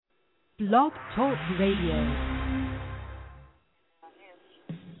Blog Talk Radio.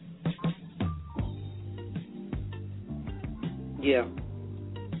 Yeah.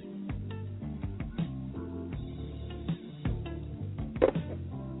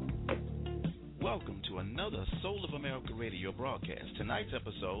 Welcome to another Soul of America radio broadcast. Tonight's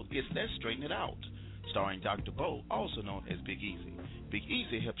episode is Let's Straighten It Out, starring Dr. Bo, also known as Big Easy. Big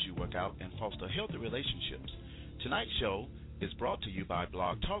Easy helps you work out and foster healthy relationships. Tonight's show is brought to you by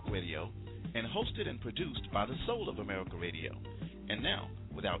Blog Talk Radio and hosted and produced by the Soul of America Radio. And now,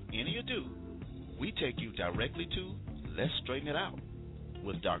 without any ado, we take you directly to Let's Straighten It Out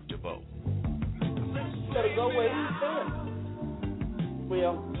with Dr. Bo. Better go where he's been.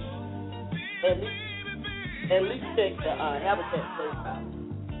 Well, at least check the Habitat place out.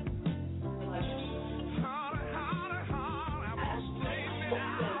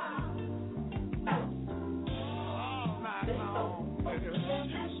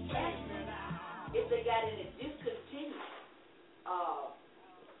 If they got any discontinued,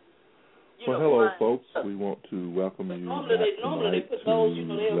 well, hello, folks. We want to welcome you back tonight to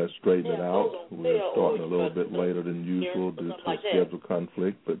Let's Straighten It Out. We're starting a little bit later than usual due to schedule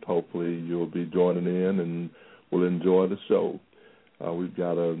conflict, but hopefully you'll be joining in and we'll enjoy the show. We've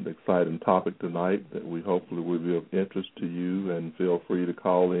got an exciting topic tonight that we hopefully will be of interest to you, and feel free to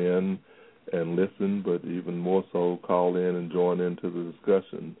call in and listen, but even more so call in and join into the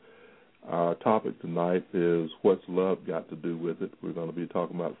discussion. Our topic tonight is what's love got to do with it. We're going to be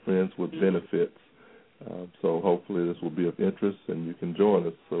talking about friends with benefits. So hopefully this will be of interest and you can join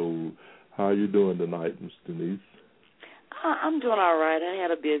us. So how are you doing tonight, Ms. Denise? I'm doing all right. I had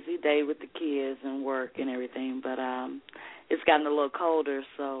a busy day with the kids and work and everything, but it's gotten a little colder,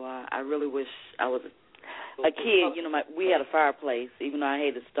 so I really wish I was a kid. You know, we had a fireplace. Even though I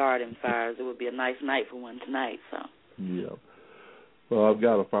hated starting fires, it would be a nice night for one tonight. So yeah. Well, I've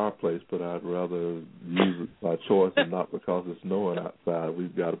got a fireplace, but I'd rather use it by choice and not because it's snowing outside.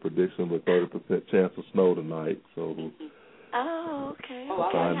 We've got a prediction of a 30% chance of snow tonight. So oh, okay.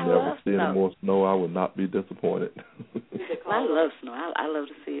 If I never see any more snow, I would not be disappointed. Well, I love snow. I love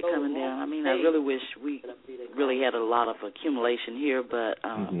to see it coming down. I mean, I really wish we really had a lot of accumulation here, but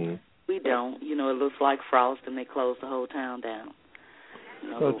we don't. You know, it looks like frost, and they close the whole town down. You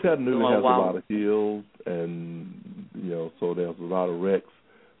know, well, Chattanooga has a lot of hills, and, you know, so there's a lot of wrecks.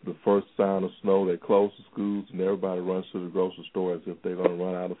 The first sign of snow, they close the schools, and everybody runs to the grocery store as if they're going to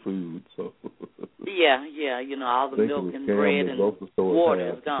run out of food. So yeah, you know, all the milk and bread and water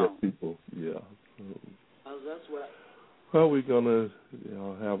is gone. People, yeah. Oh, that's what. Well, we're going to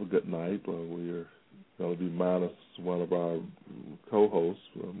have a good night. We're going to be minus one of our co-hosts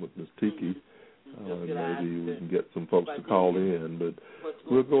with Ms. Tiki. Maybe we can get some folks to call in, but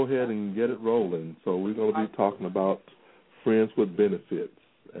we'll go ahead and get it rolling. So we're going to be talking about friends with benefits.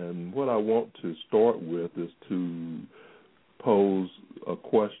 And what I want to start with is to pose a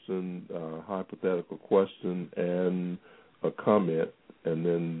question, a hypothetical question, and a comment. And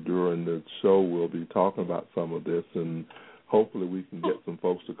then during the show, we'll be talking about some of this, and hopefully we can get some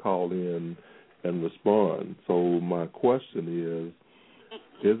folks to call in and respond. So my question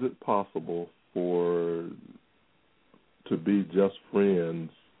is it possible to be just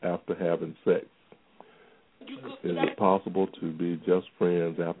friends after having sex? Is it possible to be just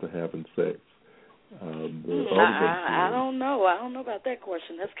friends after having sex? I don't know. I don't know about that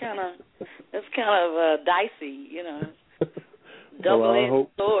question. That's kind of dicey, you know. Double-edged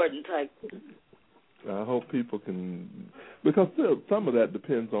sword and type. I hope people can, because some of that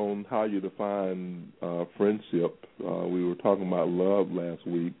depends on how you define friendship. We were talking about love last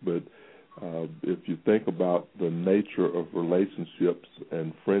week, but if you think about the nature of relationships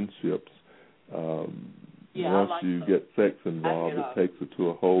and friendships, once you get sex involved, it takes it to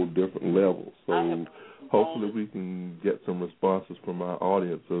a whole different level. So hopefully we can get some responses from our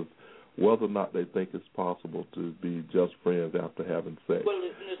audience of whether or not they think it's possible to be just friends after having sex.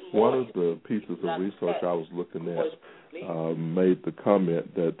 One of the pieces of research I was looking at made the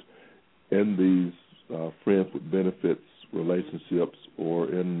comment that in these friends with benefits relationships, or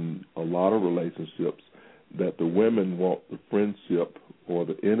in a lot of relationships, that the women want the friendship or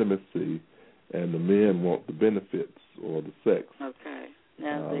the intimacy and the men want the benefits or the sex. Okay.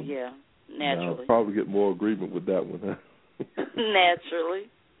 Naturally. I'll probably get more agreement with that one. Huh? Naturally.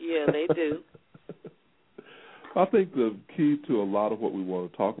 Yeah, they do. I think the key to a lot of what we want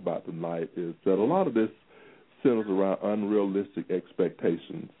to talk about tonight is that a lot of this centers around unrealistic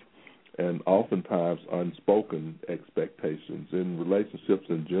expectations and oftentimes unspoken expectations. In relationships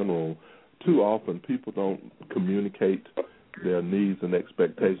in general, too often people don't communicate their needs and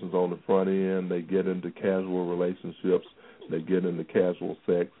expectations on the front end. They get into casual relationships. they get into casual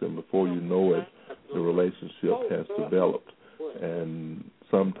sex, and before you know it, the relationship has developed, and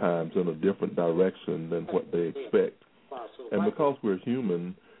sometimes in a different direction than what they expect. And because we're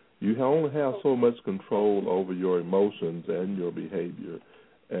human, you only have so much control over your emotions and your behavior,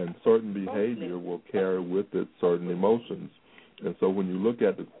 and certain behavior will carry with it certain emotions. And so when you look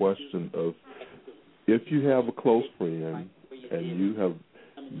at the question of if you have a close friend and you have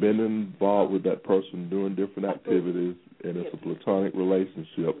been involved with that person doing different activities and it's a platonic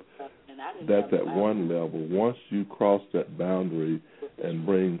relationship, that's at one level. Once you cross that boundary and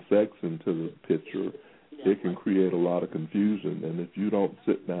bring sex into the picture, it can create a lot of confusion. And if you don't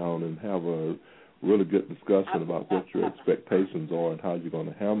sit down and have a really good discussion about what your expectations are and how you're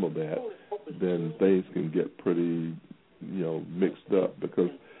going to handle that, then things can get pretty, mixed up,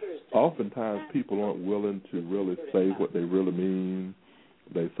 because oftentimes people aren't willing to really say what they really mean.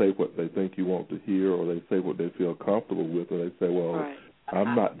 They say what they think you want to hear, or they say what they feel comfortable with, or they say, well, right,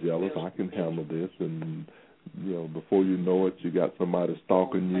 I'm not jealous, I can handle this, and before you know it, you got somebody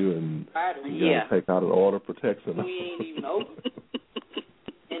stalking you, and you got to take out an order of protection. We ain't even open.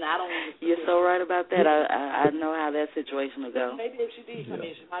 And I don't. You're so right about that. I know how that situation will go. Maybe if she did come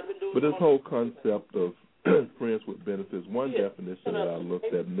in, she might have been doing. But this whole concept of friends with benefits, one definition that I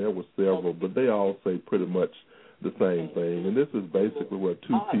looked at, and there were several, but they all say pretty much the same thing. And this is basically where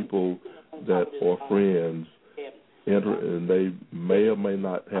two people that are friends enter, and they may or may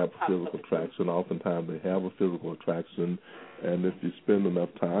not have physical attraction. Oftentimes they have a physical attraction, and if you spend enough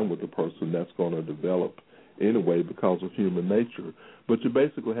time with the person, that's going to develop anyway because of human nature. But you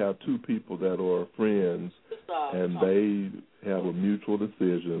basically have two people that are friends, and they have a mutual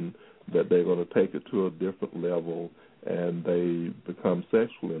decision that they're going to take it to a different level, and they become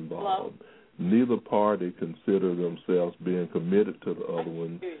sexually involved. Neither party consider themselves being committed to the other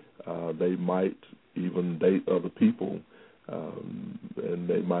one. They might even date other people, and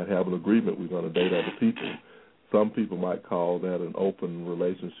they might have an agreement, we're going to date other people. Some people might call that an open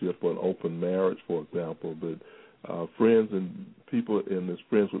relationship or an open marriage, for example, but friends and people in this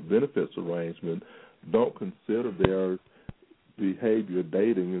friends with benefits arrangement don't consider their behavior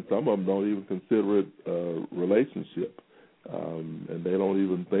dating, and some of them don't even consider it a relationship, and they don't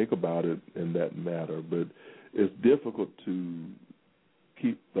even think about it in that matter. But it's difficult to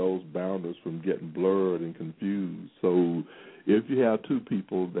keep those boundaries from getting blurred and confused. So if you have two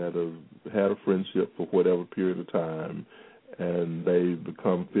people that have had a friendship for whatever period of time, and they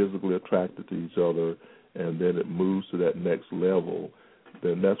become physically attracted to each other, and then it moves to that next level,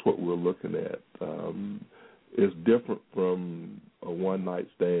 then that's what we're looking at. It's different from a one-night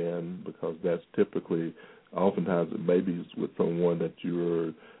stand, because that's typically, oftentimes it may be with someone that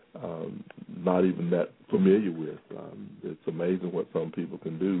you're not even that familiar with. It's amazing what some people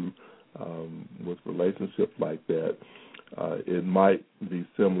can do with relationships like that. It might be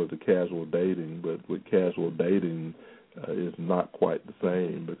similar to casual dating, but with casual dating, it's not quite the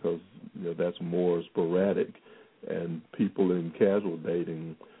same, because that's more sporadic, and people in casual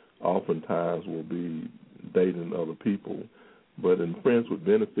dating oftentimes will be dating other people. But in friends with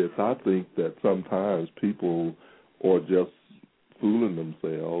benefits, I think that sometimes people are just fooling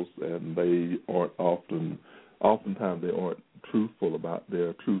themselves, and they aren't oftentimes they aren't truthful about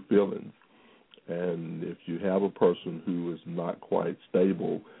their true feelings. And if you have a person who is not quite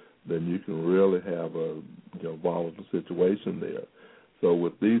stable, then you can really have a volatile situation there. So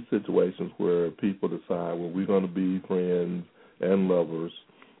with these situations where people decide, well, we're going to be friends and lovers,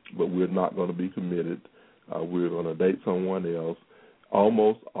 but we're not going to be committed, we're going to date someone else,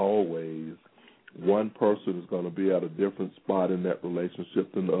 almost always one person is going to be at a different spot in that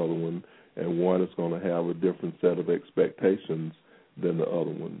relationship than the other one, and one is going to have a different set of expectations than the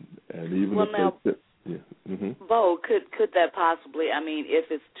other one. And even Bo, could that possibly, if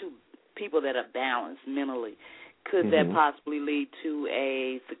it's two people that are balanced mentally, could that possibly lead to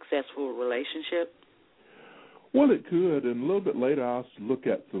a successful relationship? Well, it could, and a little bit later I'll look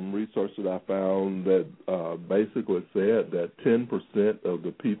at some research that I found that basically said that 10% of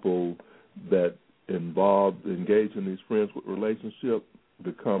the people that engage in these friends with relationship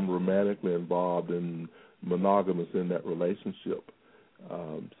become romantically involved and monogamous in that relationship.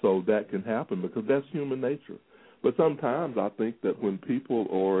 So that can happen because that's human nature. But sometimes I think that when people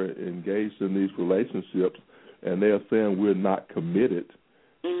are engaged in these relationships and they're saying we're not committed,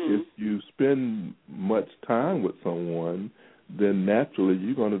 if you spend much time with someone, then naturally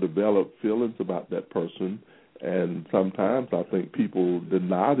you're going to develop feelings about that person. And sometimes I think people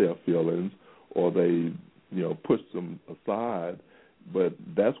deny their feelings or they, push them aside. But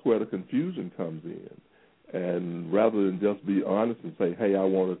that's where the confusion comes in. And rather than just be honest and say, hey, I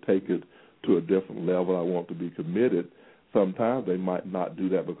want to take it to a different level, I want to be committed, sometimes they might not do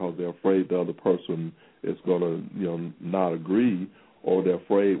that because they're afraid the other person is going to, not agree, or they're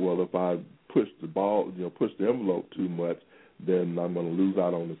afraid, well, if I push the envelope too much, then I'm going to lose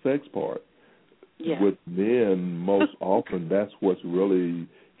out on the sex part. Yeah. With men, most often that's what's really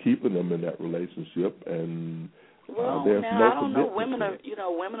keeping them in that relationship, and there's now, no I don't know.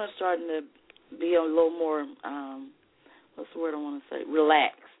 Women are starting to be a little more, what's the word I want to say,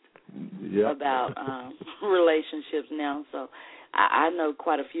 relaxed about relationships now. So I know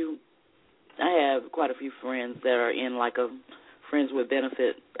I have quite a few friends that are in like a friends with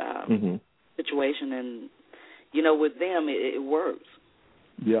benefit situation, and with them it works.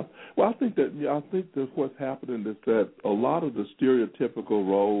 Yeah. Well, I think that what's happening is that a lot of the stereotypical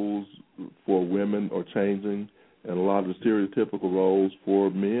roles for women are changing, and a lot of the stereotypical roles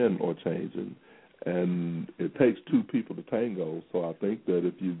for men are changing. And it takes two people to tango. So I think that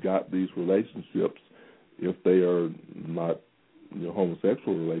if you've got these relationships, if they are not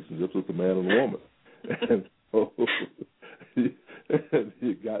homosexual relationships, it's a man and a woman. And so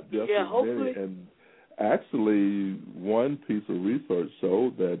you got just as many. And actually, one piece of research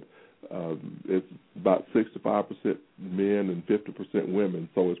showed that it's about 65% men and 50% women.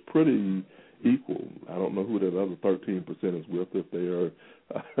 So it's pretty equal. I don't know who that other 13% is with, if they are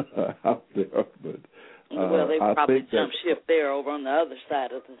out there, but they probably jump ship there over on the other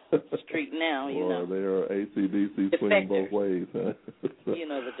side of the street now. Or they are ACDC swing both ways. Huh? The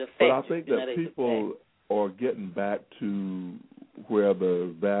defectors. But I think that people are getting back to where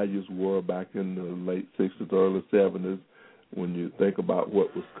the values were back in the late 60s, early 70s, when you think about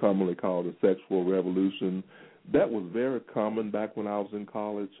what was commonly called the sexual revolution. That was very common back when I was in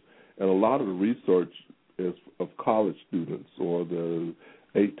college. And a lot of the research is of college students, or the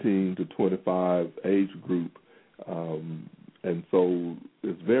 18 to 25 age group. And so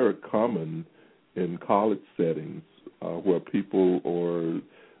it's very common in college settings where people are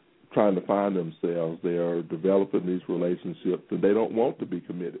trying to find themselves. They are developing these relationships, and they don't want to be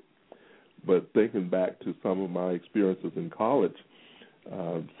committed. But thinking back to some of my experiences in college,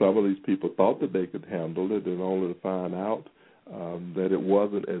 some of these people thought that they could handle it, and only to find out that it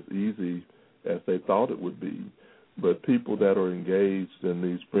wasn't as easy as they thought it would be. But people that are engaged in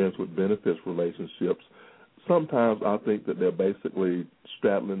these friends with benefits relationships, sometimes I think that they're basically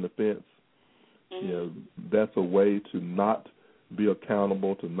straddling the fence. That's a way to not be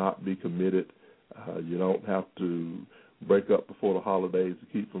accountable, to not be committed. You don't have to break up before the holidays to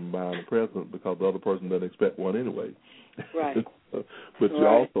keep from buying a present because the other person doesn't expect one anyway. Right. But you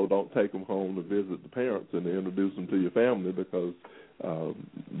also don't take them home to visit the parents and to introduce them to your family because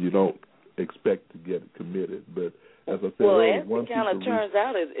you don't expect to get committed. But as I said, as it kind of turns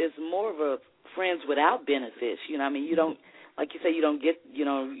out, it's more of a friends without benefits. You don't, like you say, you don't get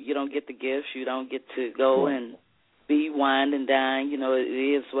the gifts, you don't get to go and be wine and dine.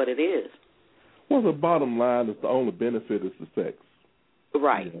 It is what it is. Well, the bottom line is the only benefit is the sex.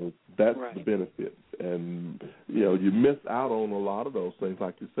 Right. That's the benefit. And, you miss out on a lot of those things.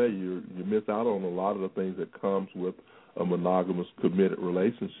 Like you say, you miss out on a lot of the things that comes with a monogamous, committed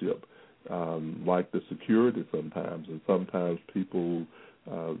relationship, like the security sometimes. And sometimes people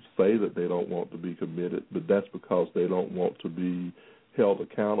say that they don't want to be committed, but that's because they don't want to be held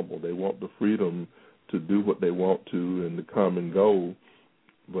accountable. They want the freedom to do what they want to and to come and go,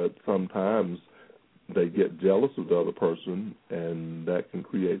 but sometimes they get jealous of the other person, and that can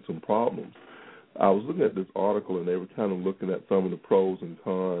create some problems. I was looking at this article, and they were kind of looking at some of the pros and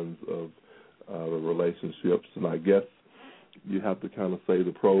cons of the relationships, and I guess you have to kind of say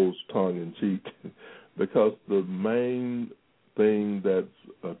the pros tongue-in-cheek because the main thing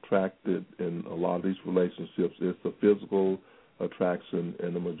that's attracted in a lot of these relationships is the physical attraction,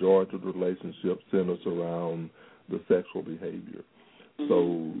 and the majority of the relationship centers around the sexual behavior.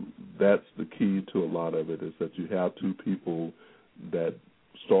 So that's the key to a lot of it, is that you have two people that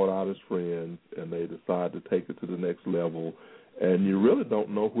start out as friends and they decide to take it to the next level, and you really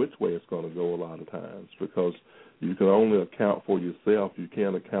don't know which way it's going to go a lot of times because you can only account for yourself. You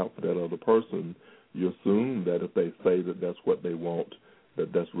can't account for that other person. You assume that if they say that that's what they want,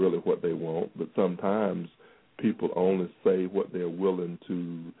 that that's really what they want, but sometimes people only say what they're willing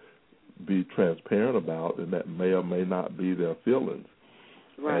to be transparent about, and that may or may not be their feelings.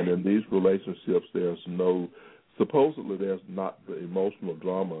 Right. And in these relationships, supposedly there's not the emotional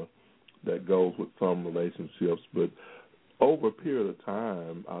drama that goes with some relationships, but over a period of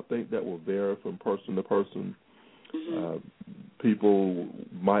time, I think that will vary from person to person. People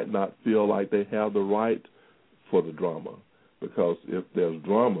might not feel like they have the right for the drama, because if there's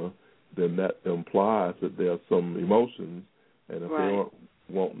drama, then that implies that there's some emotions, and if they aren't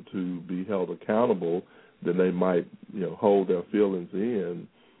wanting to be held accountable, then they might, hold their feelings in.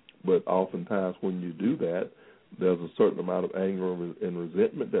 But oftentimes when you do that, there's a certain amount of anger and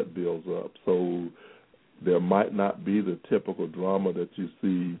resentment that builds up. So there might not be the typical drama that you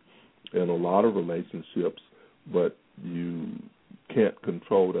see in a lot of relationships, but you can't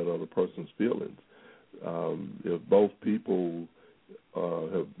control that other person's feelings. If both people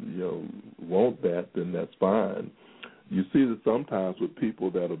want that, then that's fine. You see that sometimes with people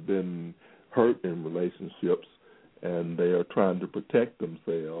that have been hurt in relationships and they are trying to protect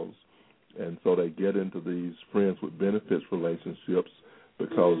themselves, and so they get into these friends with benefits relationships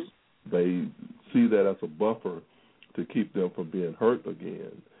because they see that as a buffer to keep them from being hurt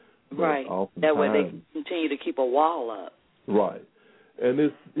again. Right. That way they continue to keep a wall up. Right. And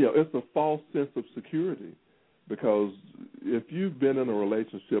it's a false sense of security, because if you've been in a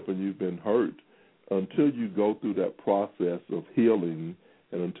relationship and you've been hurt, until you go through that process of healing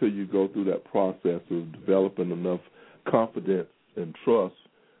and until you go through that process of developing enough confidence and trust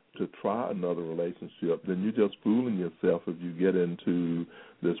to try another relationship, then you're just fooling yourself if you get into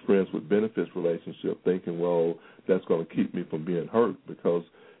this friends with benefits relationship thinking, well, that's going to keep me from being hurt, because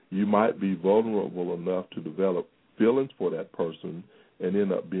you might be vulnerable enough to develop feelings for that person and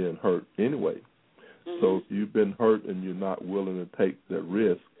end up being hurt anyway. So if you've been hurt and you're not willing to take that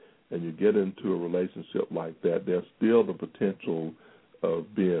risk and you get into a relationship like that, there's still the potential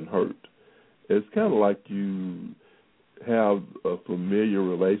of being hurt. It's kind of like you have a familiar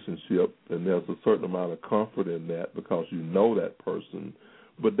relationship and there's a certain amount of comfort in that because you know that person,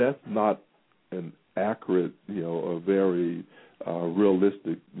 but that's not an accurate, a very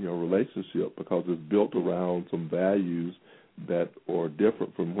realistic, relationship, because it's built around some values that are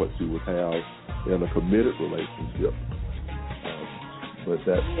different from what you would have in a committed relationship. But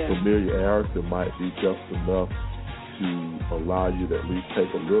that familiarity might be just enough to allow you to at least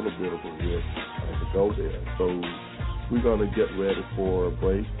take a little bit of a risk to go there. So we're going to get ready for a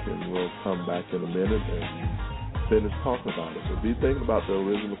break, and we'll come back in a minute and finish talking about it. But be thinking about the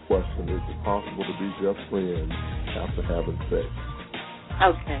original question: is it possible to be just friends after having sex?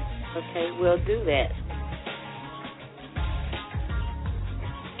 Okay, we'll do that.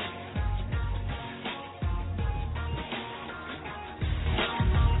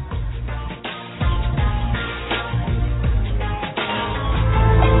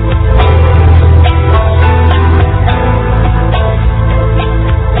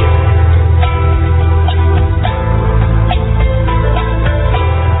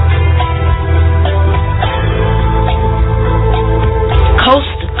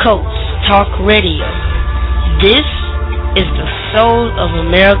 Talk Radio. This is the Soul of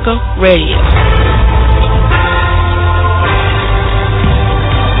America Radio.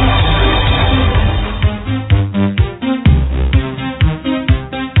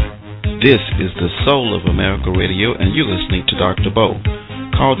 This is the Soul of America Radio, and you're listening to Dr. Bo.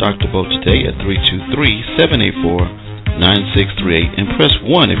 Call Dr. Bo today at 323-784-9638 and press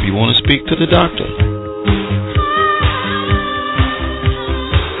 1 if you want to speak to the doctor.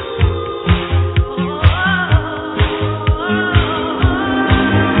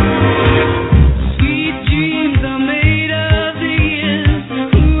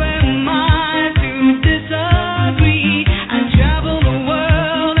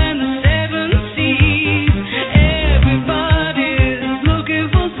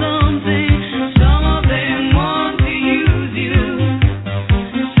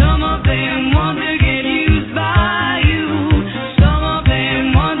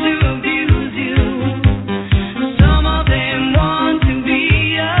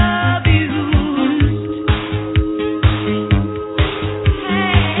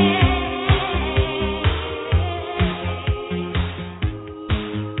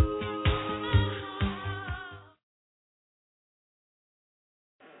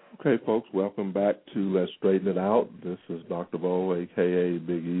 Okay, folks, welcome back to Let's Straighten It Out. This is Dr. Bo, a.k.a.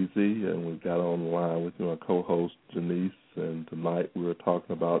 Big Easy, and we've got on the line with my co-host, Janice, and tonight we're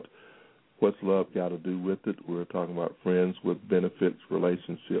talking about what's love got to do with it. We're talking about friends with benefits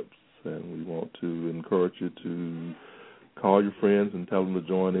relationships, and we want to encourage you to call your friends and tell them to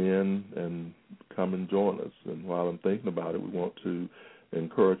join in and come and join us. And while I'm thinking about it, we want to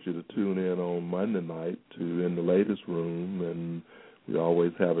encourage you to tune in on Monday night to In the Ladies' Room, and we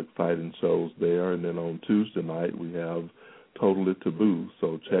always have exciting shows there. And then on Tuesday night, we have Totally Taboo.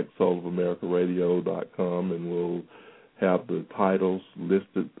 So check soulamericaradio.com, and we'll have the titles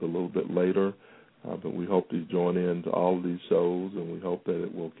listed a little bit later. But we hope you join in to all of these shows, and we hope that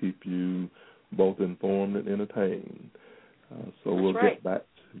it will keep you both informed and entertained. So we'll get back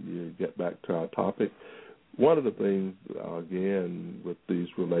to our topic. One of the things, again, with these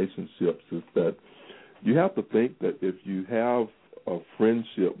relationships is that you have to think that if you have a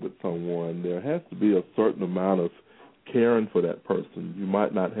friendship with someone, there has to be a certain amount of caring for that person. You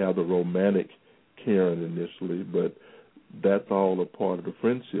might not have the romantic caring initially, but that's all a part of the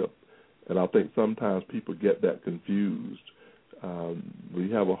friendship. And I think sometimes people get that confused. We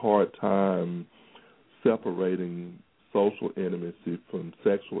have a hard time separating social intimacy from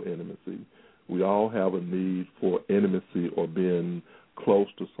sexual intimacy. We all have a need for intimacy or being close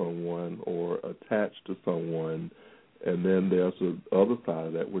to someone or attached to someone, and then there's the other side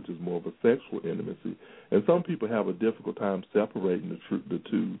of that, which is more of a sexual intimacy. And some people have a difficult time separating the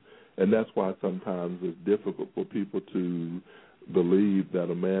two, and that's why sometimes it's difficult for people to believe that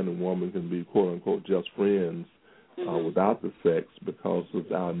a man and woman can be, quote-unquote, just friends without the sex, because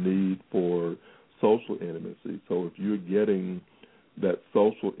of our need for social intimacy. So if you're getting that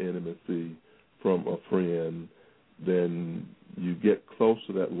social intimacy from a friend, then you get close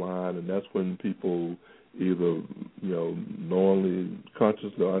to that line, and that's when people either, knowingly,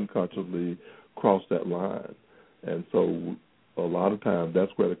 consciously or unconsciously cross that line. And so a lot of times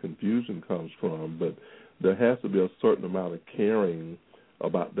that's where the confusion comes from. But there has to be a certain amount of caring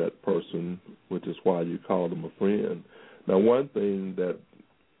about that person, which is why you call them a friend. Now, one thing that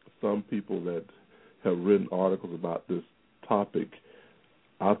some people that have written articles about this topic,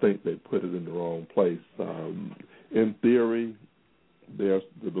 I think they put it in the wrong place. In theory, there's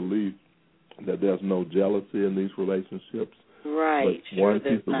the belief that there's no jealousy in these relationships. Right. But one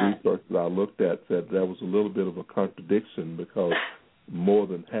piece of research that I looked at said there was a little bit of a contradiction, because more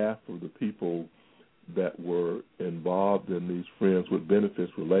than half of the people that were involved in these friends with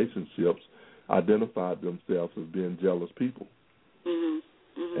benefits relationships identified themselves as being jealous people.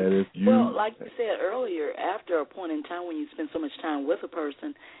 And if you, well, like you said earlier, after a point in time when you spend so much time with a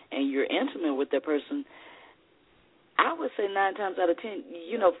person and you're intimate with that person, I would say 9 times out of 10,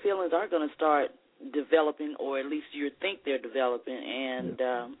 feelings are going to start developing, or at least you think they're developing. And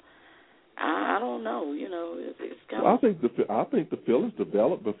I don't know, it's kind of. I think the feelings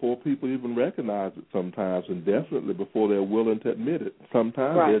develop before people even recognize it sometimes, and definitely before they're willing to admit it.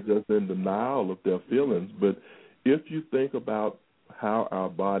 Sometimes they're just in denial of their feelings. But if you think about how our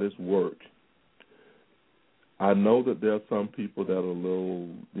bodies work, I know that there are some people that are a little,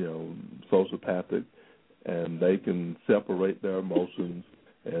 sociopathic, and they can separate their emotions,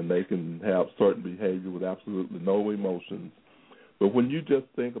 and they can have certain behavior with absolutely no emotions. But when you just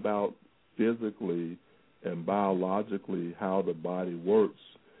think about physically and biologically how the body works,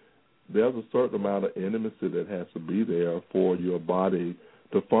 there's a certain amount of intimacy that has to be there for your body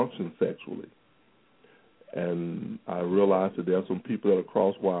to function sexually. And I realize that there are some people that are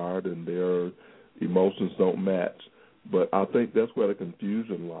cross-wired and their emotions don't match. But I think that's where the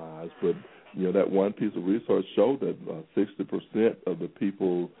confusion lies. But, that one piece of research showed that 60% of the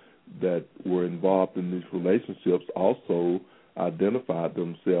people that were involved in these relationships also identified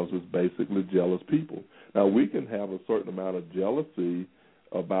themselves as basically jealous people. Now, we can have a certain amount of jealousy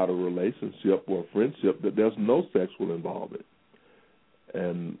about a relationship or a friendship that there's no sexual involvement.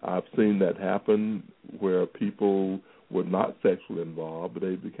 And I've seen that happen where people were not sexually involved, but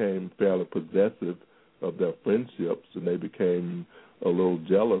they became fairly possessive of their friendships, and they became a little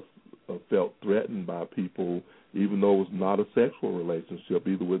jealous or felt threatened by people, even though it was not a sexual relationship,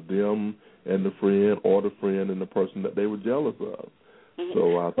 either with them and the friend or the friend and the person that they were jealous of.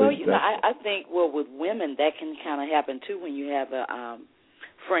 So I think I think with women that can kind of happen too when you have a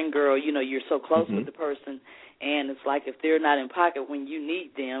friend girl. You're so close with the person, and it's like if they're not in pocket when you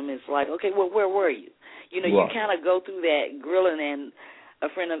need them, it's like, okay, well, where were you? You kind of go through that grilling. And a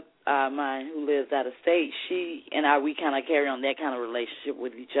friend of mine who lives out of state, she and I, we kind of carry on that kind of relationship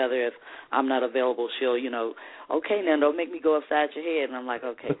with each other. If I'm not available, she'll, okay, now don't make me go upside your head. And I'm like,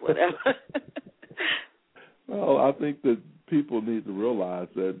 okay, whatever. Well, I think that people need to realize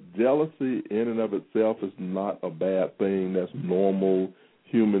that jealousy in and of itself is not a bad thing. That's normal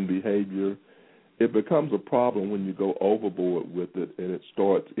human behavior. It becomes a problem when you go overboard with it and it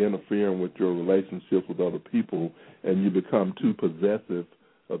starts interfering with your relationships with other people, and you become too possessive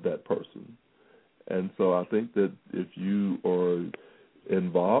of that person. And so I think that if you are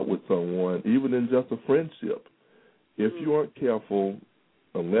involved with someone, even in just a friendship, if you aren't careful,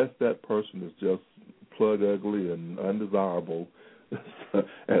 unless that person is just plug ugly and undesirable,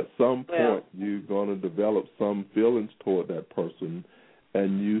 at some point you're going to develop some feelings toward that person,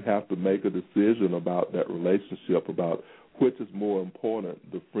 and you have to make a decision about that relationship, about which is more important,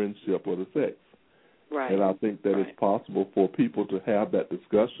 the friendship or the sex. Right. And I think that it's possible for people to have that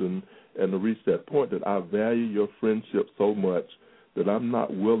discussion and to reach that point that I value your friendship so much that I'm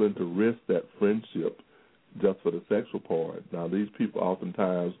not willing to risk that friendship just for the sexual part. Now, these people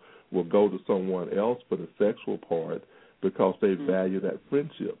oftentimes will go to someone else for the sexual part because they value that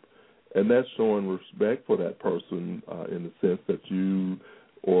friendship. And that's showing respect for that person in the sense that you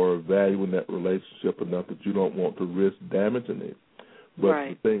are valuing that relationship enough that you don't want to risk damaging it. But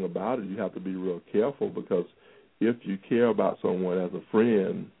the thing about it, you have to be real careful, because if you care about someone as a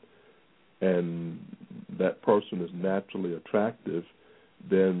friend and that person is naturally attractive,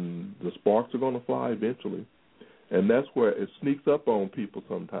 then the sparks are going to fly eventually. And that's where it sneaks up on people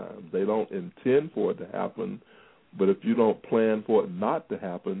sometimes. They don't intend for it to happen, but if you don't plan for it not to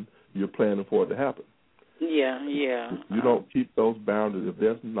happen, you're planning for it to happen. Yeah. You don't keep those boundaries. If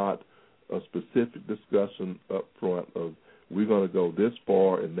there's not a specific discussion up front of we're going to go this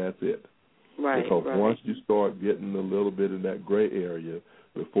far and that's it. Right. Because once you start getting a little bit in that gray area,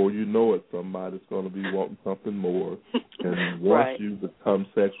 before you know it, somebody's going to be wanting something more. And once you become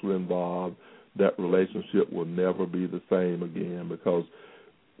sexually involved, that relationship will never be the same again. Because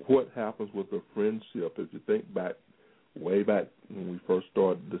what happens with a friendship, if you think back, way back when we first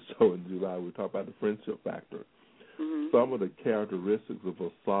started the show in July, we talked about the friendship factor. Some of the characteristics of a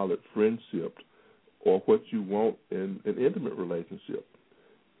solid friendship are what you want in an intimate relationship.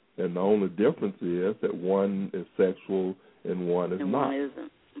 And the only difference is that one is sexual and one is not. One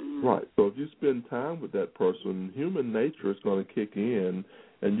isn't. Right. So if you spend time with that person, human nature is going to kick in,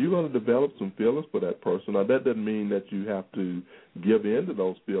 and you're going to develop some feelings for that person. Now, that doesn't mean that you have to give in to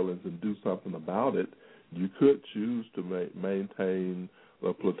those feelings and do something about it. You could choose to maintain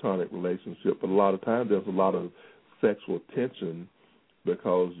a platonic relationship, but a lot of times there's a lot of sexual tension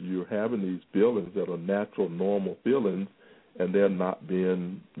because you're having these feelings that are natural, normal feelings, and they're not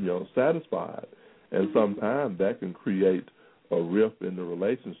being, satisfied. And sometimes that can create a rift in the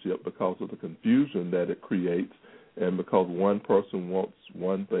relationship because of the confusion that it creates, and because one person wants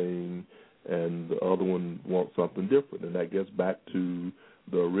one thing and the other one wants something different. And that gets back to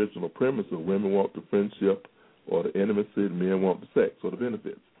the original premise of women want the friendship or the intimacy, and men want the sex or the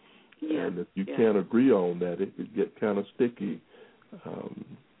benefits. Yeah. And if you can't agree on that, it could get kind of sticky.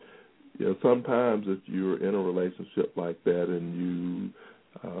 Sometimes if you're in a relationship like that and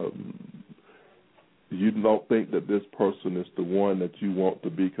you don't think that this person is the one that you want to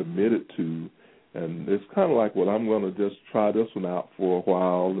be committed to, and it's kind of like, well, I'm going to just try this one out for a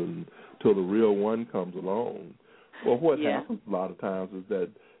while until the real one comes along. Well, what happens a lot of times is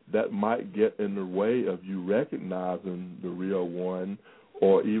that might get in the way of you recognizing the real one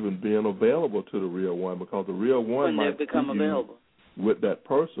or even being available to the real one, because the real one might become available with that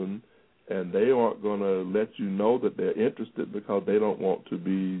person, and they aren't going to let you know that they're interested because they don't want to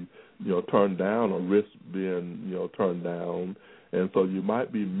be, turned down or risk being, turned down. And so you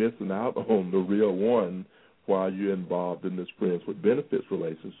might be missing out on the real one while you're involved in this friends with benefits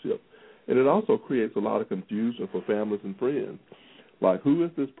relationship. And it also creates a lot of confusion for families and friends. Like, who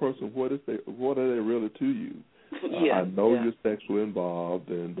is this person? What are they really to you? I know you're sexually involved,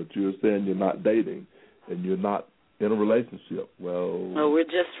 but you're saying you're not dating and you're not in a relationship. Well, no, we're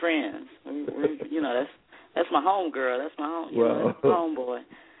just friends. That's my home girl. That's my home. That's my homeboy.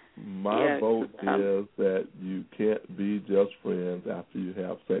 My vote is that you can't be just friends after you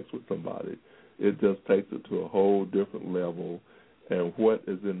have sex with somebody. It just takes it to a whole different level, and what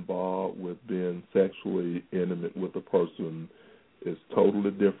is involved with being sexually intimate with a person is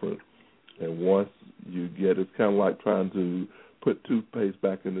totally different. And once you get, it's kind of like trying to put toothpaste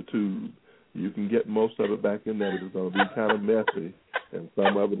back in the tube. You can get most of it back in there, but it's going to be kind of messy, and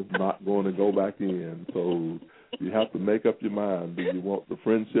some of it is not going to go back in. So you have to make up your mind. Do you want the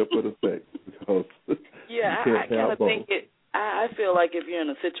friendship or the sex? Because I kind of think it. I feel like if you're in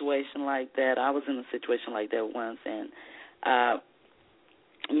a situation like that, I was in a situation like that once, and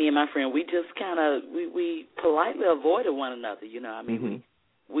me and my friend, we just kind of we politely avoided one another.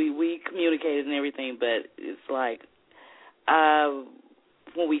 We communicated and everything, but it's like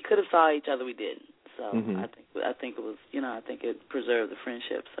when we could have saw each other, we didn't. So I think it was, I think it preserved the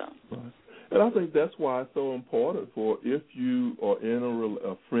friendship. So. Right. And I think that's why it's so important for if you are in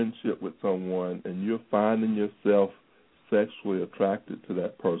a friendship with someone and you're finding yourself sexually attracted to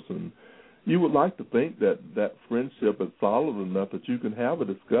that person, you would like to think that that friendship is solid enough that you can have a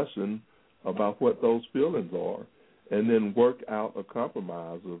discussion about what those feelings are and then work out a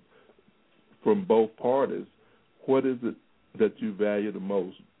compromise from both parties. What is it that you value the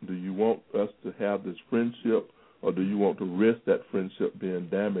most? Do you want us to have this friendship, or do you want to risk that friendship being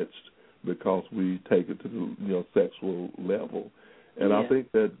damaged because we take it to the sexual level? And I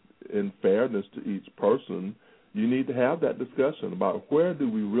think that in fairness to each person, you need to have that discussion about where do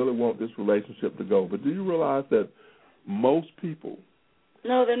we really want this relationship to go. But do you realize that most people...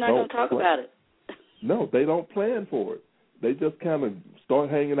 No, they're not going to talk about it. No, they don't plan for it. they just kind of start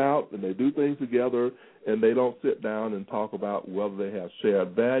hanging out and they do things together, and they don't sit down and talk about whether they have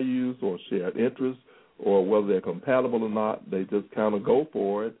shared values or shared interests or whether they're compatible or not. They just kind of go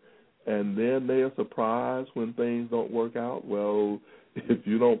for it, and then they are surprised when things don't work out. Well, if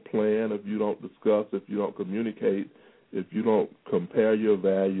you don't plan, if you don't discuss, if you don't communicate, if you don't compare your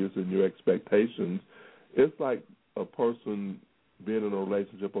values and your expectations, it's like a person being in a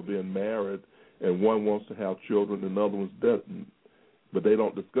relationship or being married, and one wants to have children and the other one doesn't, but they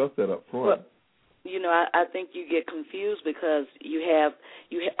don't discuss that up front. Well, you know, I think you get confused because you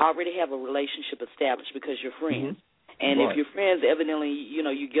already have a relationship established because you're friends. Mm-hmm. And if you're friends, evidently, you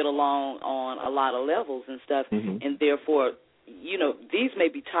know, you get along on a lot of levels and stuff, and therefore, you know, these may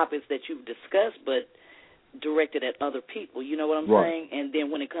be topics that you've discussed, but directed at other people, you know what I'm saying? And then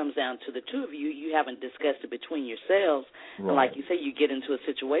when it comes down to the two of you, you haven't discussed it between yourselves. Right. And like you say, you get into a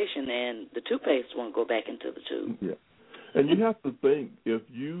situation and the toothpaste won't go back into the tube. Yeah. And you have to think, if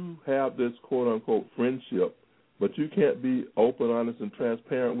you have this quote-unquote friendship, but you can't be open, honest, and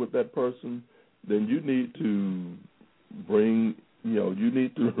transparent with that person, then you need to you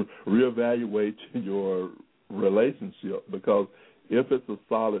need to reevaluate your relationship, because if it's a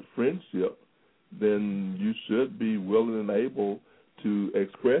solid friendship, then you should be willing and able to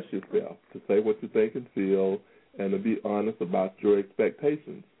express yourself, to say what you think and feel, and to be honest about your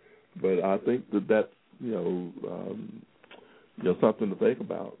expectations. But I think that's something to think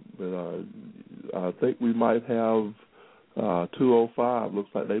about. But I think we might have 205. Looks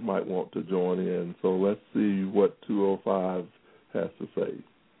like they might want to join in. So let's see what 205 has to say.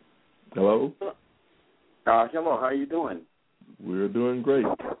 Hello? Hello. How are you doing? We're doing great.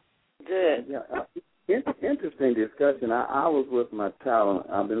 Good. Yeah. Interesting discussion. I was with my child.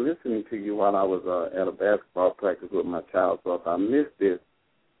 I've been listening to you while I was at a basketball practice with my child. So if I missed this,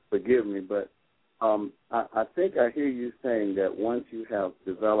 forgive me. But I think I hear you saying that once you have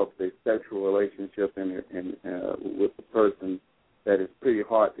developed a sexual relationship with the person, that it's pretty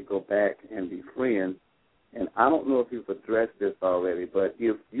hard to go back and be friends. And I don't know if you've addressed this already, but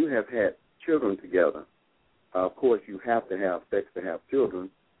if you have had children together, of course you have to have sex to have children.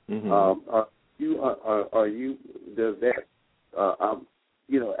 Mm-hmm. Are you? Does that?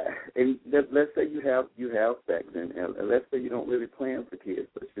 And let's say you have sex, and let's say you don't really plan for kids,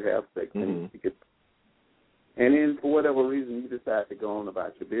 but you have sex, and you get. And then, for whatever reason, you decide to go on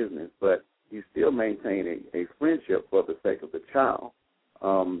about your business, but you still maintain a friendship for the sake of the child.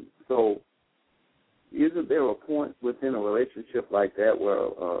 So, isn't there a point within a relationship like that where,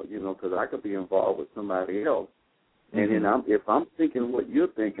 because I could be involved with somebody else, and then if I'm thinking what you're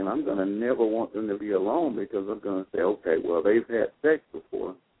thinking, I'm going to never want them to be alone, because I'm going to say, okay, well, they've had sex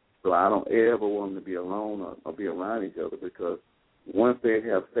before, so I don't ever want them to be alone or be around each other, because once they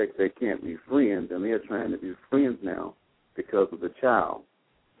have sex, they can't be friends, and they're trying to be friends now because of the child.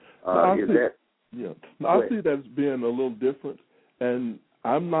 I see that as being a little different, and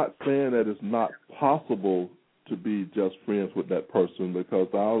I'm not saying that it's not possible to be just friends with that person, because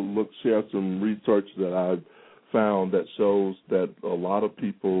I'll share some research that I've found that shows that a lot of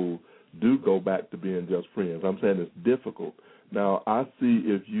people do go back to being just friends. I'm saying it's difficult. Now, I see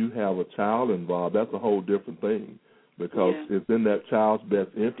if you have a child involved, that's a whole different thing, because it's in that child's best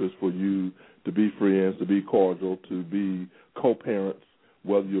interest for you to be friends, to be cordial, to be co-parents,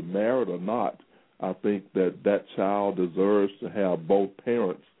 whether you're married or not. I think that child deserves to have both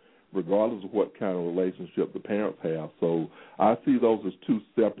parents, regardless of what kind of relationship the parents have. So I see those as two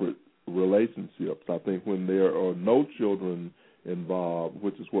separate relationships. I think when there are no children involved,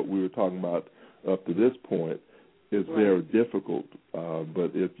 which is what we were talking about up to this point, it's very difficult.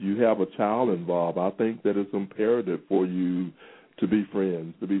 But if you have a child involved, I think that it's imperative for you to be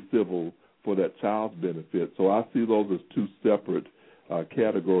friends, to be civil for that child's benefit. So I see those as two separate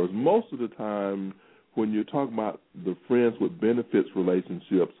categories. Most of the time, when you're talking about the friends with benefits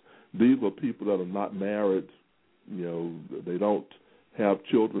relationships, these are people that are not married. They don't have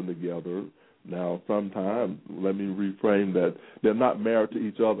children together. Now, sometimes, let me reframe that, they're not married to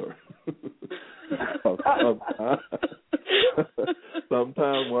each other.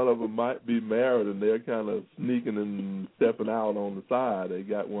 Sometimes one of them might be married and they're kind of sneaking and stepping out on the side. They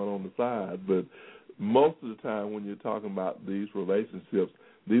got one on the side. But most of the time when you're talking about these relationships,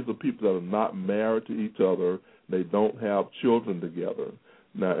 these are people that are not married to each other. They don't have children together.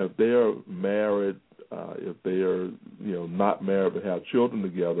 Now, if they're married, if they're not married but have children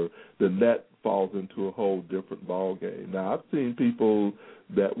together, then that falls into a whole different ball game. Now, I've seen people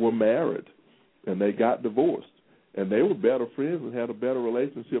that were married and they got divorced, and they were better friends and had a better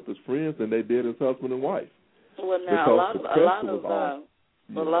relationship as friends than they did as husband and wife. Well, now a lot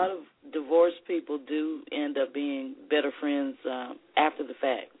of divorced people do end up being better friends after the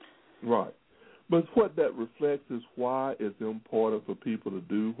fact. Right. But what that reflects is why it's important for people to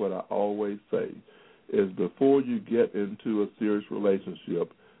do what I always say, is before you get into a serious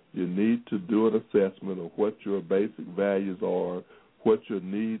relationship, you need to do an assessment of what your basic values are, what your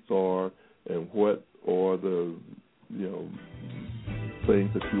needs are, and what are the,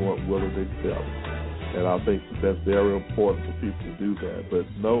 things that you aren't willing to accept. And I think that's very important for people to do that. But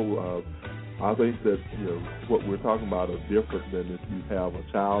no, I think that what we're talking about is different than if you have a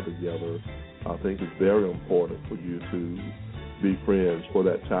child together. I think it's very important for you to be friends for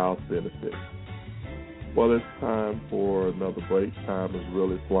that child's benefit. Well, it's time for another break. Time is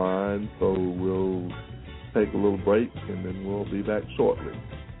really flying, so we'll take a little break, and then we'll be back shortly.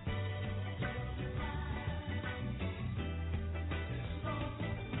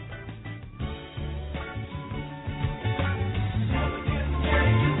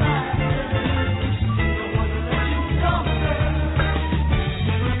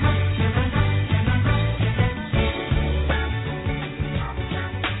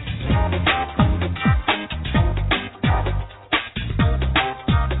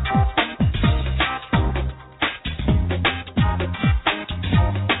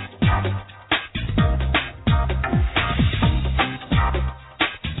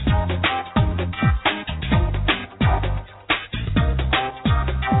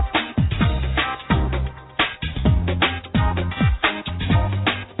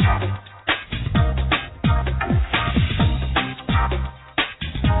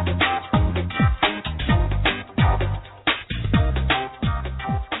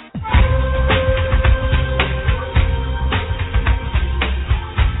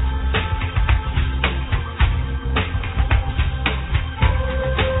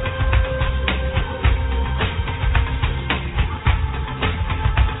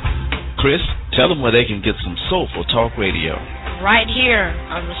 Chris, tell them where they can get some soulful talk radio. Right here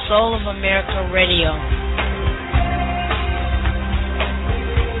on the Soul of America Radio.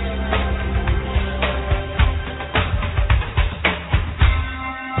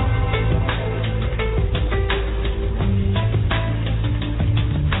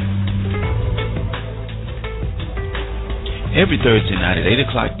 Every Thursday night at 8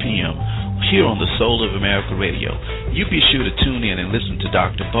 o'clock p.m. here on the Soul of America Radio, you be sure to tune in and listen to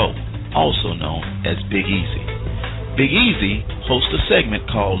Dr. Bo, also known as Big Easy. Big Easy hosts a segment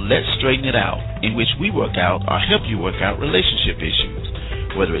called Let's Straighten It Out, in which we work out or help you work out relationship issues,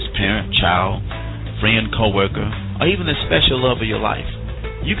 whether it's parent, child, friend, coworker, or even the special love of your life.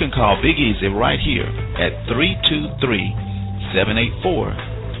 You can call Big Easy right here at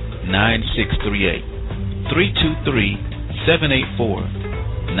 323-784-9638.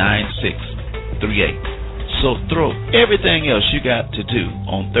 323-784-9638. So throw everything else you got to do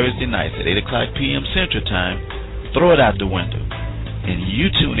on Thursday nights at 8 o'clock p.m. Central Time, throw it out the window, and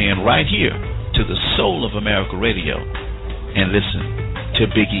you tune in right here to the Soul of America Radio and listen to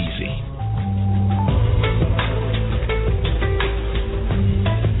Big Easy.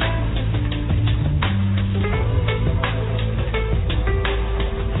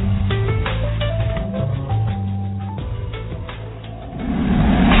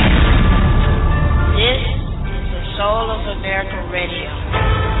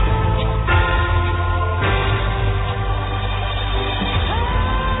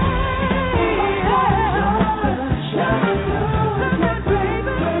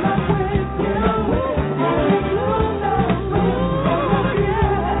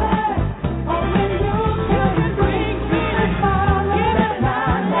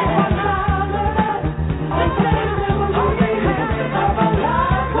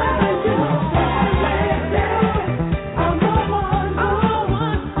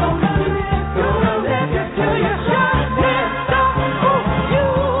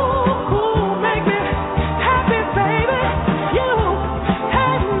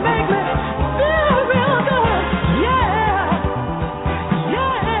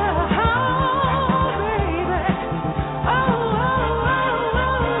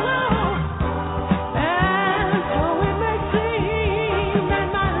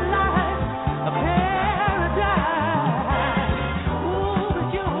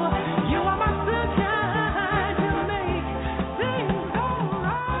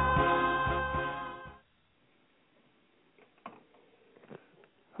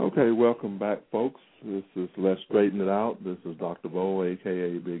 Okay, welcome back, folks. This is Let's Straighten It Out. This is Dr. Bo,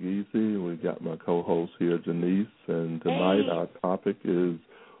 a.k.a. Big Easy. We've got my co-host here, Janice, and tonight our topic is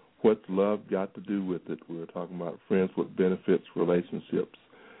what's love got to do with it. We're talking about friends with benefits relationships.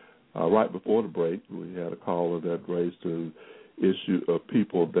 Right before the break, we had a caller that raised an issue of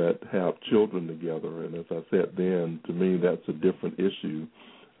people that have children together. And as I said then, to me that's a different issue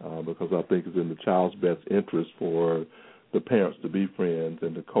because I think it's in the child's best interest for the parents to be friends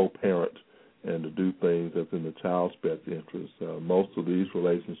and to co-parent and to do things that's in the child's best interest. Most of these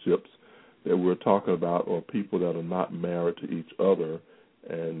relationships that we're talking about are people that are not married to each other,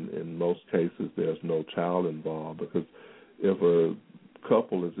 and in most cases there's no child involved, because if a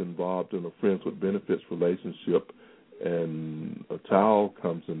couple is involved in a friends with benefits relationship and a child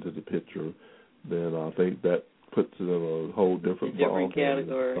comes into the picture, then I think that puts it in a whole different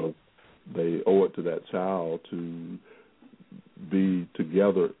category. They owe it to that child to be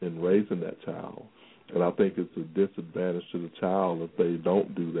together in raising that child. And I think it's a disadvantage to the child if they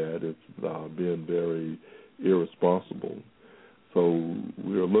don't do that. It's being very irresponsible. So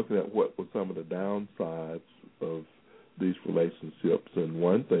we're looking at what were some of the downsides of these relationships, and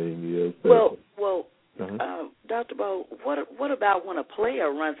one thing is that... Dr. Bo, what about when a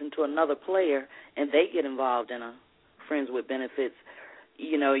player runs into another player and they get involved in a friends with benefits?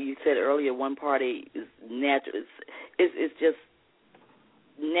 You know, you said earlier one party is natural. It's just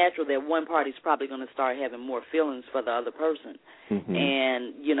natural that one party's probably going to start having more feelings for the other person. Mm-hmm.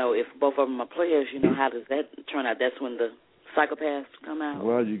 And, you know, if both of them are players, you know, how does that turn out? That's when the psychopaths come out.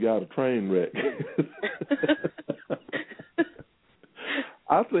 Well, you got a train wreck.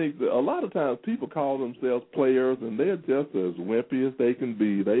 I think that a lot of times people call themselves players, and they're just as wimpy as they can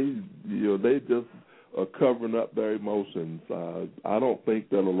be. They just are covering up their emotions. I don't think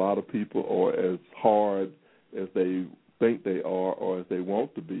that a lot of people are as hard as they think they are or as they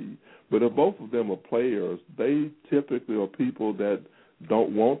want to be. But if both of them are players, they typically are people that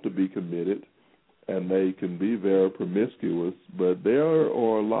don't want to be committed, and they can be very promiscuous. But there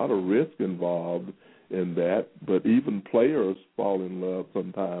are a lot of risk involved in that, but even players fall in love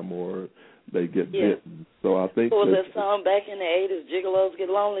sometime or they get bitten. So I think that song back in the 80s, Gigolos Get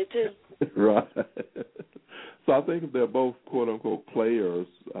Lonely Too. Right. So I think if they're both quote-unquote players,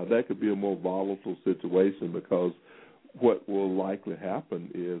 that could be a more volatile situation, because what will likely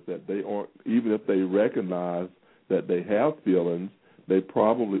happen is that they aren't, even if they recognize that they have feelings, they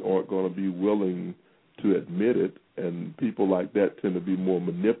probably aren't going to be willing to admit it, and people like that tend to be more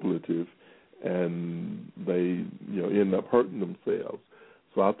manipulative, and they, end up hurting themselves.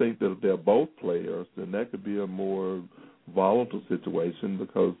 So I think that if they're both players, then that could be a more volatile situation,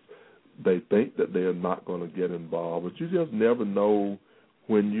 because they think that they're not going to get involved. But you just never know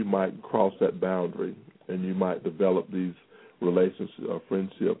when you might cross that boundary, and you might develop these relationships or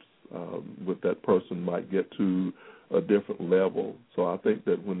friendships with that person might get to a different level. So I think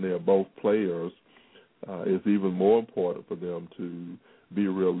that when they're both players, it's even more important for them to be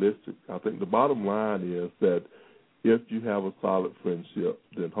realistic. I think the bottom line is that if you have a solid friendship,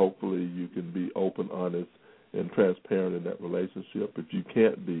 then hopefully you can be open, honest, and transparent in that relationship. If you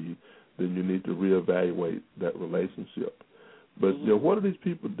can't be, then you need to reevaluate that relationship. But what do these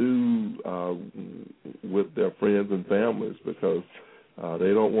people do with their friends and families? Because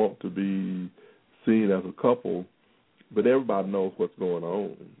they don't want to be seen as a couple, but everybody knows what's going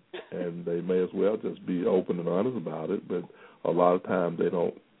on, and they may as well just be open and honest about it. But a lot of times they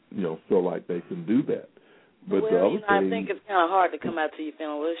don't, feel like they can do that. But the other thing, I think it's kind of hard to come out to your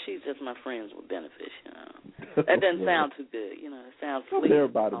family. Well, she's just my friends with benefits. That doesn't sound too good. It sounds sweet.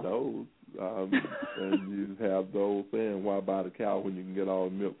 Everybody knows. And you have the old saying, why buy the cow when you can get all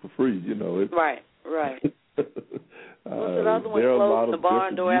the milk for free? It's, right. What's the other one, closing the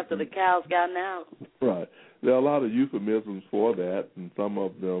barn door after the cow's gotten out? Right. There are a lot of euphemisms for that, and some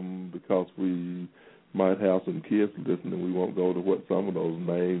of them, because we might have some kids listening, we won't go to what some of those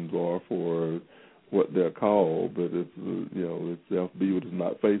names are for what they're called, but it's, it's FB, but it's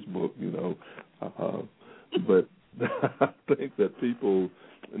not Facebook, But I think that people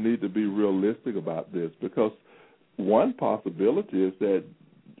need to be realistic about this, because one possibility is that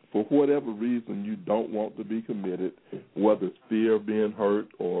for whatever reason you don't want to be committed, whether it's fear of being hurt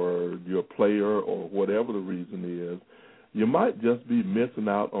or you're a player or whatever the reason is, you might just be missing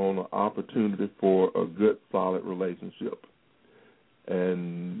out on an opportunity for a good, solid relationship.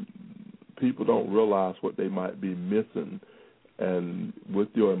 And people don't realize what they might be missing. And with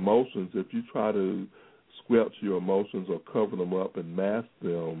your emotions, if you try to squelch your emotions or cover them up and mask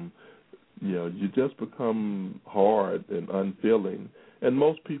them, you just become hard and unfeeling. And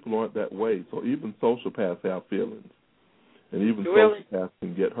most people aren't that way. So even sociopaths have feelings. And even sociopaths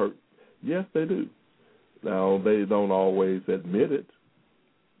can get hurt. Yes, they do. Now, they don't always admit it.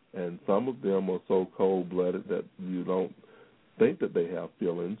 And some of them are so cold-blooded that you don't think that they have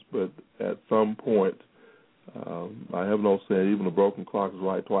feelings. But at some point, I have no saying, even a broken clock is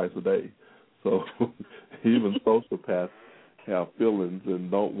right twice a day. So even sociopaths have feelings and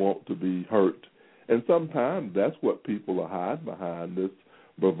don't want to be hurt. And sometimes that's what people are hiding behind, this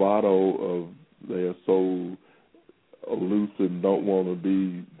bravado of they're so loose and don't want to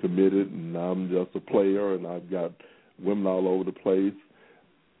be committed, and I'm just a player and I've got women all over the place.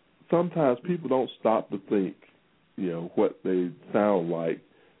 Sometimes people don't stop to think, what they sound like,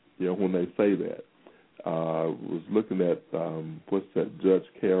 when they say that. I was looking at, Judge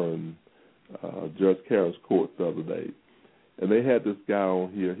Karen's court the other day, and they had this guy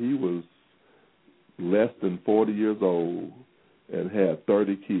on here. He was less than 40 years old and had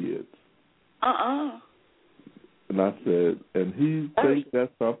 30 kids. And I said, and he 30. thinks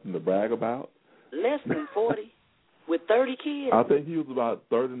that's something to brag about? Less than 40 with 30 kids? I think he was about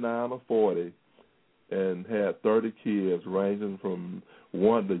 39 or 40 and had 30 kids ranging from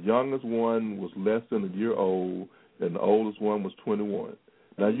the youngest one was less than a year old and the oldest one was 21.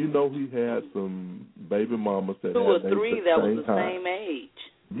 Now, he had some baby mamas that 2 or 3 that was the time. same age.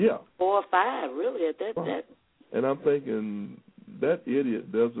 Yeah. 4 or 5, really, at that. Right. And I'm thinking that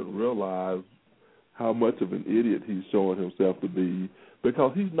idiot doesn't realize how much of an idiot he's showing himself to be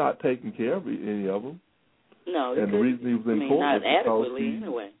because he's not taking care of any of them. No, and the reason he was in court not was because adequately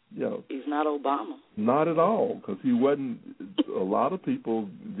anyway. He's not Obama. Not at all, because he wasn't. A lot of people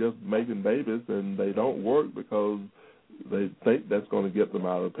just making babies and they don't work because they think that's going to get them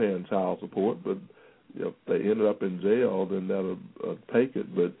out of paying child support. But if they ended up in jail, then that'll take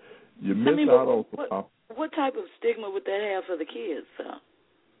it. But you miss out on. What type of stigma would that have for the kids?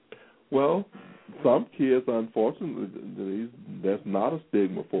 Well, some kids, unfortunately, that's not a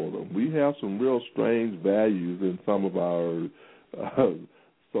stigma for them. We have some real strange values in some of our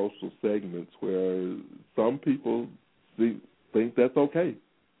social segments where some people think that's okay.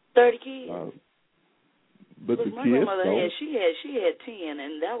 30 kids. But the my kids grandmother don't. she had 10,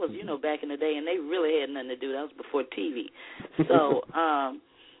 and that was back in the day, and they really had nothing to do. That was before TV. So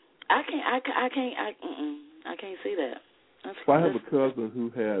I can't see that. I have a cousin who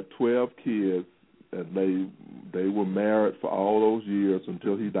had 12 kids, and they were married for all those years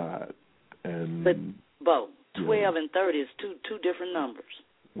until he died. And but Bo, 12 and 30 is two different numbers.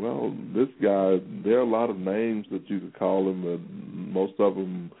 Well, this guy, there are a lot of names that you could call him, and most of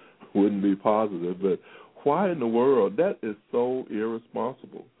them wouldn't be positive. But why in the world? That is so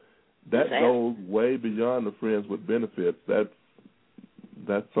irresponsible. That goes way beyond the friends with benefits.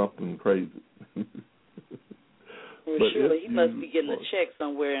 That's something crazy. Well, surely he must be getting a check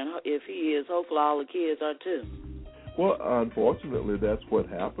somewhere, and if he is, hopefully all the kids are too. Well, unfortunately, that's what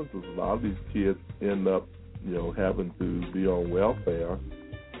happens. Is a lot of these kids end up, having to be on welfare,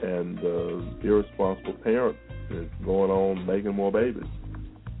 and irresponsible parent is going on making more babies.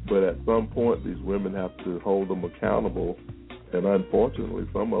 But at some point, these women have to hold them accountable, and unfortunately,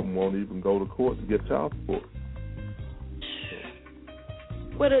 some of them won't even go to court to get child support.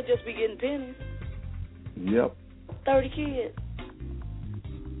 Well, they'll just be getting pennies. Yep. 30 kids.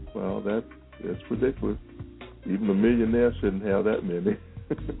 Well, it's ridiculous. Even a millionaire shouldn't have that many.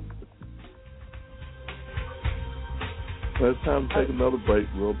 Well, it's time to take another break.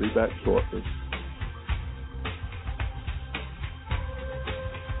 We'll be back shortly.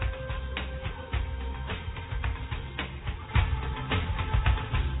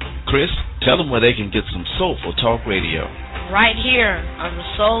 Chris, tell them where they can get some soulful talk radio. Right here on the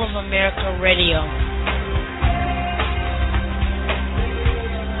Soul of America Radio.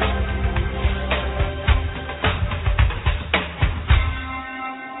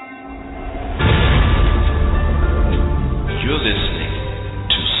 You're listening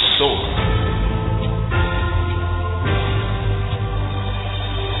to Soul.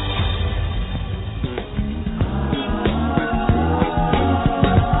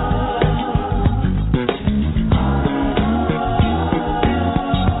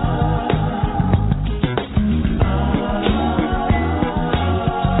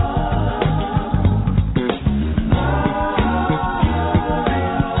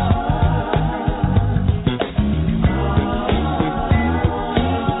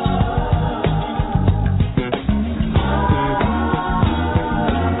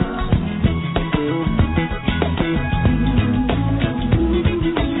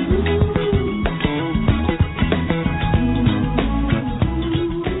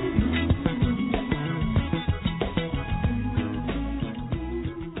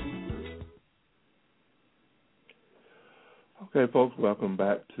 Okay, folks, welcome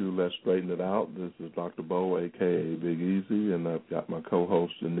back to Let's Straighten It Out. This is Dr. Bo, a.k.a. Big Easy, and I've got my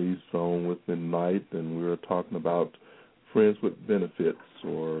co-host Janice on with me tonight, and we're talking about friends with benefits,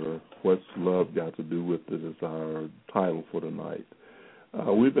 or what's love got to do with it is our title for tonight.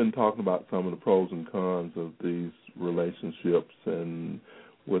 We've been talking about some of the pros and cons of these relationships, and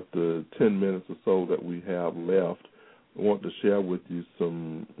with the 10 minutes or so that we have left, I want to share with you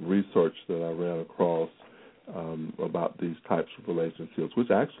some research that I ran across about these types of relationships,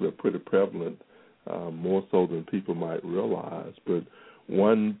 which actually are pretty prevalent, more so than people might realize. But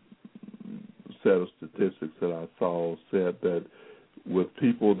one set of statistics that I saw said that with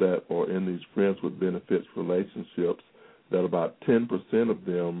people that are in these friends with benefits relationships, that about 10% of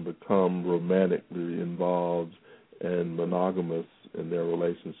them become romantically involved and monogamous in their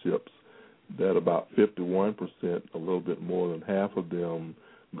relationships, that about 51%, a little bit more than half of them,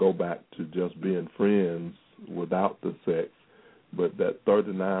 go back to just being friends without the sex, but that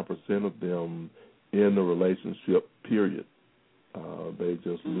 39% of them in the relationship, period. They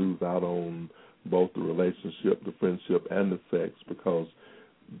just lose out on both the relationship, the friendship, and the sex because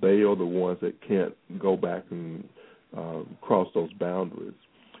they are the ones that can't go back and cross those boundaries.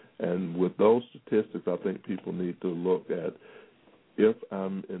 And with those statistics, I think people need to look at, if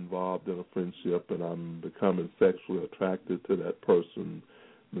I'm involved in a friendship and I'm becoming sexually attracted to that person,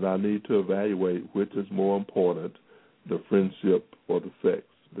 then I need to evaluate which is more important, the friendship or the sex,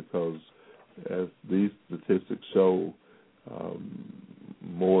 because as these statistics show,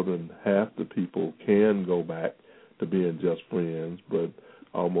 more than half the people can go back to being just friends, but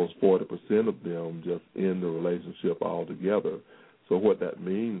almost 40% of them just end the relationship altogether. So what that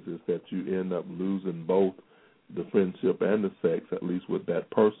means is that you end up losing both the friendship and the sex, at least with that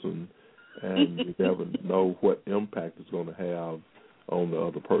person, and you never know what impact it's going to have on the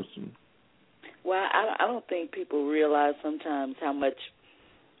other person. Well, I don't think people realize sometimes how much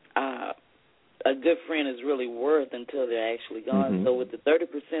a good friend is really worth until they're actually gone. Mm-hmm. So with the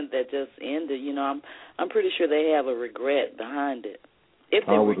 30% that just ended, I'm pretty sure they have a regret behind it, if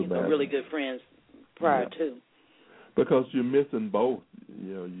they were really good friends prior to. Because you're missing both.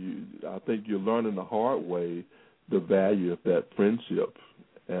 I think you're learning the hard way the value of that friendship,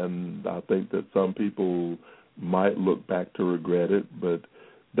 and I think that some people might look back to regret it, but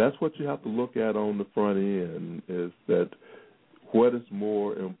that's what you have to look at on the front end, is that what is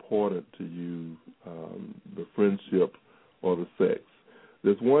more important to you, the friendship or the sex?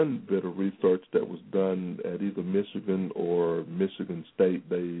 There's one bit of research that was done at either Michigan or Michigan State.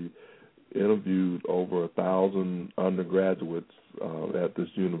 They interviewed over 1,000 undergraduates at this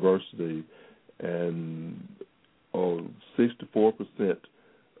university, and 64%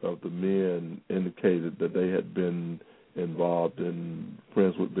 of the men indicated that they had been involved in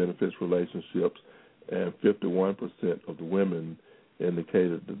friends with benefits relationships, and 51% of the women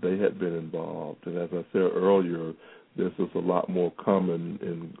indicated that they had been involved. And as I said earlier, this is a lot more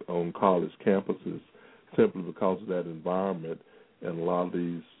common on college campuses simply because of that environment. And a lot of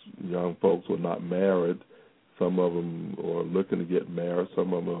these young folks are not married. Some of them are looking to get married.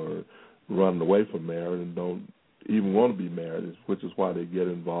 Some of them are running away from marriage and don't even want to be married, which is why they get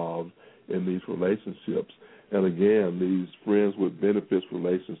involved in these relationships. And again, these friends with benefits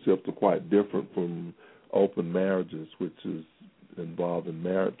relationships are quite different from open marriages, which is involving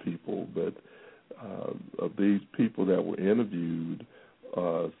married people. But of these people that were interviewed,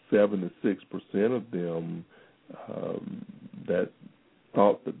 76% of them that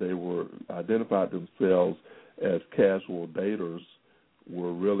thought that they were identified themselves as casual daters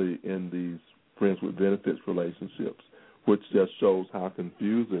were really in these friends with benefits relationships, which just shows how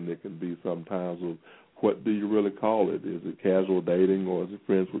confusing it can be sometimes of what do you really call it? Is it casual dating or is it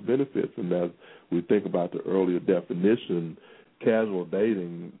friends with benefits? And as we think about the earlier definition, casual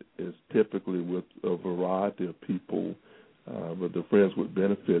dating is typically with a variety of people, but the friends with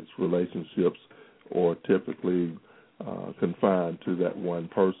benefits relationships are typically confined to that one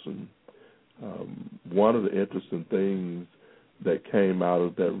person. One of the interesting things that came out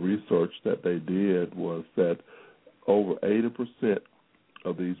of that research that they did was that over 80%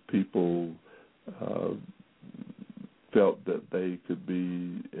 of these people felt that they could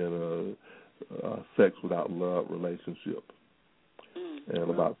be in a sex without love relationship. And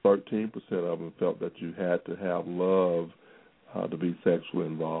about 13% of them felt that you had to have love to be sexually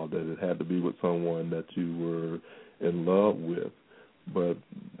involved, that it had to be with someone that you were in love with. But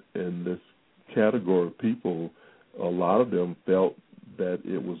in this category of people, a lot of them felt that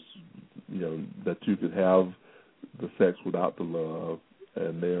it was, that you could have the sex without the love,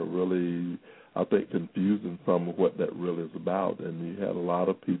 and they're really, I think, confusing some of what that really is about. And you had a lot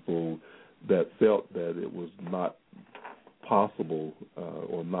of people that felt that it was not possible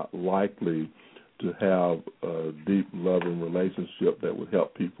or not likely to have a deep, loving relationship that would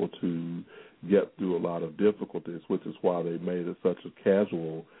help people to get through a lot of difficulties, which is why they made it such a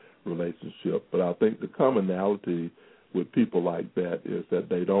casual relationship. But I think the commonality with people like that is that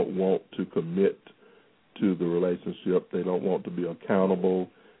they don't want to commit to the relationship. They don't want to be accountable,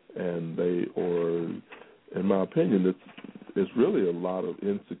 and in my opinion, it's really a lot of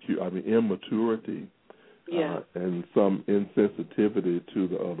immaturity, and some insensitivity to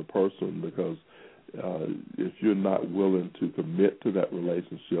the other person, because if you're not willing to commit to that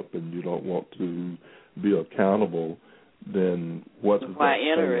relationship and you don't want to be accountable, then what does that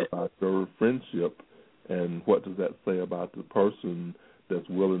say about your friendship, and what does that say about the person that's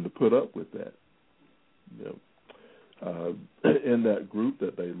willing to put up with that? In that group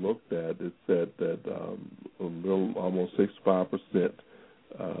that they looked at, it said that almost 65%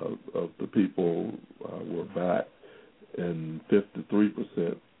 of the people were black, and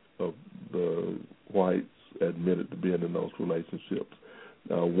 53% of the whites admitted to being in those relationships.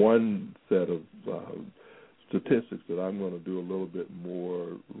 One set of statistics that I'm going to do a little bit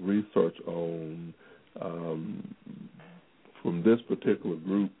more research on from this particular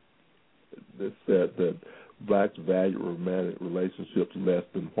group, that said that blacks value romantic relationships less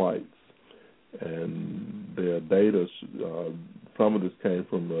than whites. And their data, some of this came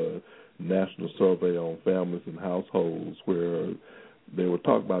from a national survey on families and households, where they were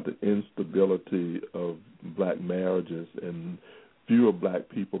talking about the instability of black marriages and fewer black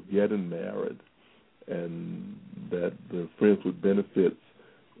people getting married, and that the friends with benefits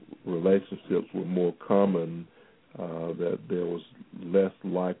relationships were more common, that there was less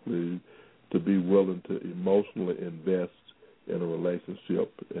likely to be willing to emotionally invest in a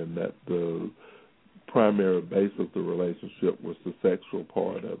relationship, and that the primary base of the relationship was the sexual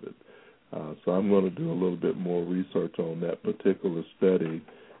part of it. So I'm going to do a little bit more research on that particular study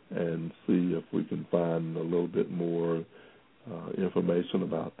and see if we can find a little bit more information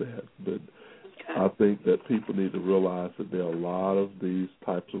about that. But I think that people need to realize that there are a lot of these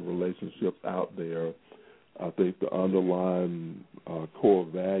types of relationships out there. I think the underlying core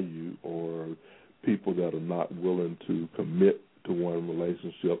value, or people that are not willing to commit to one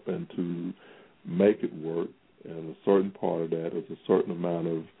relationship and to make it work, and a certain part of that is a certain amount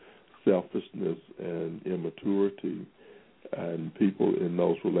of selfishness and immaturity, and people in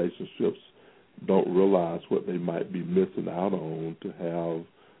those relationships don't realize what they might be missing out on to have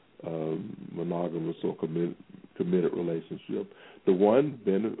monogamous or committed relationship. The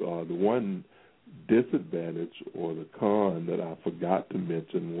one disadvantage or the con that I forgot to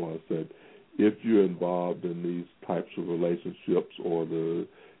mention was that if you're involved in these types of relationships or the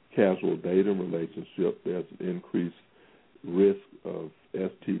casual dating relationship, there's an increased risk of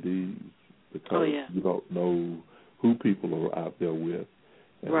STDs, because you don't know who people are out there with,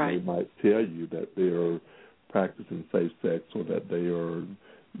 and they might tell you that they're practicing safe sex or that they are,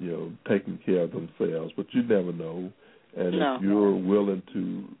 taking care of themselves, but you never know. And if you're willing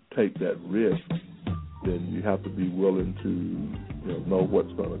to take that risk, then you have to be willing to know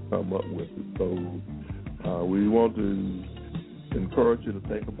what's going to come up with it. So we want to encourage you to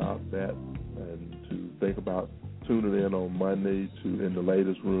think about that, and to think about tuning in on Monday to In the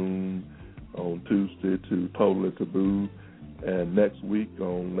Ladies' Room, on Tuesday to Totally Taboo, and next week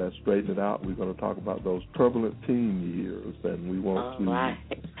on Let's Straighten It Out, we're going to talk about those turbulent teen years, and we want to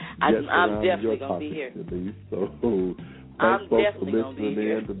get around your topic, Denise. So thanks, folks, for listening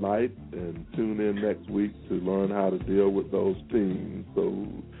in tonight, and tune in next week to learn how to deal with those teens. So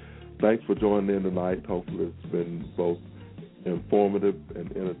thanks for joining in tonight. Hopefully it's been both informative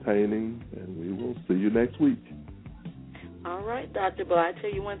and entertaining, and we will see you next week. All right, Dr. But I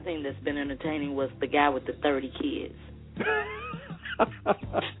tell you one thing that's been entertaining was the guy with the 30 kids.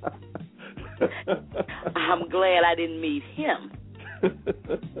 I'm glad I didn't meet him.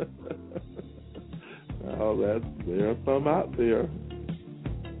 Well, there are some out there.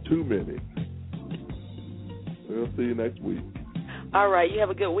 Too many. We'll see you next week. All right, you have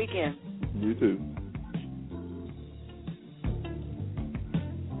a good weekend. You too.